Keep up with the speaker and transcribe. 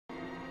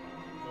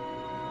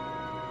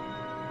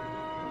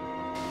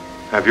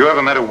Have you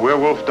ever met a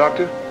werewolf,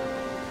 Doctor?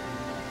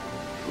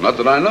 Not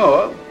that I know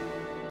of.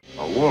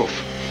 A wolf.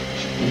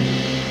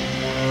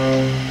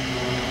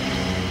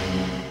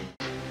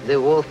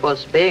 The wolf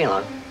was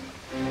Bela.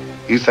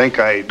 You think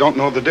I don't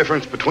know the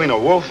difference between a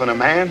wolf and a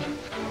man?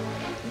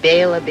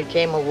 Bela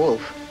became a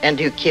wolf, and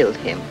you killed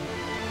him.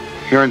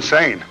 You're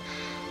insane.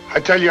 I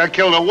tell you, I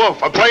killed a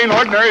wolf, a plain,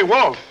 ordinary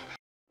wolf.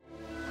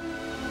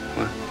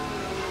 What?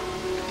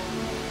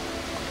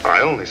 I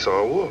only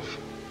saw a wolf.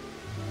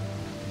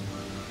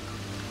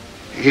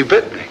 He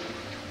bit me.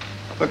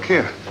 Look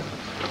here.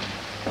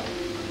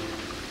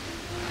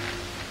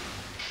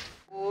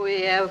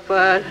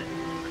 Whoever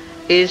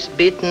is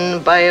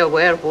bitten by a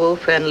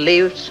werewolf and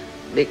lives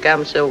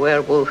becomes a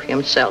werewolf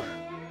himself.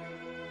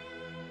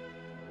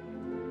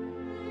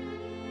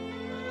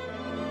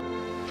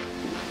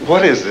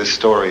 What is this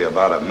story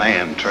about a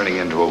man turning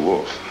into a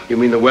wolf? You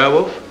mean the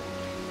werewolf?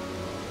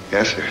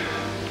 Yes, sir.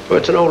 Well,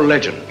 it's an old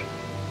legend.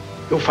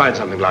 You'll find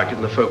something like it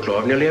in the folklore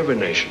of nearly every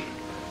nation.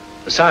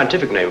 The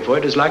scientific name for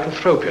it is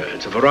lycanthropia.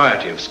 It's a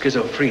variety of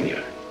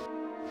schizophrenia.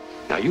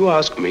 Now, you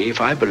ask me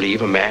if I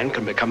believe a man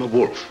can become a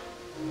wolf.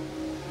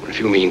 Well, if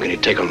you mean can he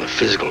take on the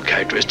physical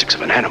characteristics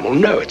of an animal,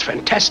 no, it's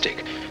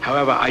fantastic.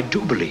 However, I do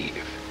believe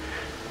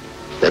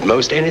that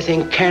most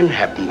anything can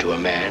happen to a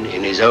man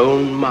in his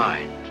own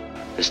mind.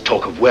 This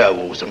talk of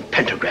werewolves and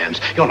pentagrams.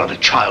 You're not a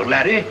child,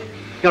 laddie.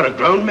 You're a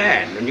grown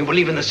man, and you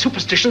believe in the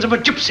superstitions of a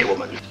gypsy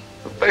woman.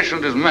 The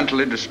patient is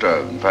mentally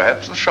disturbed, and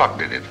perhaps the shock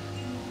did it.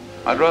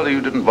 I'd rather you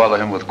didn't bother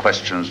him with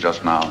questions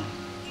just now.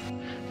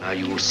 Now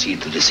you'll see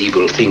that this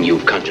evil thing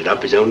you've conjured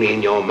up is only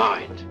in your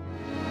mind.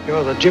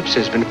 The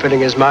gypsy's been filling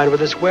his mind with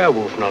this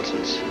werewolf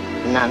nonsense.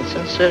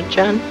 Nonsense, Sir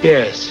John?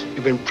 Yes,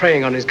 you've been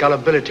preying on his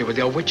gullibility with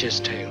your witches'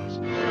 tales.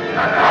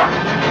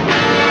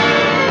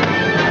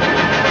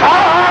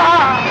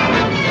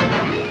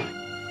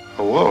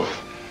 A wolf?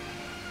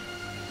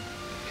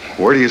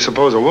 Where do you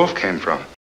suppose a wolf came from?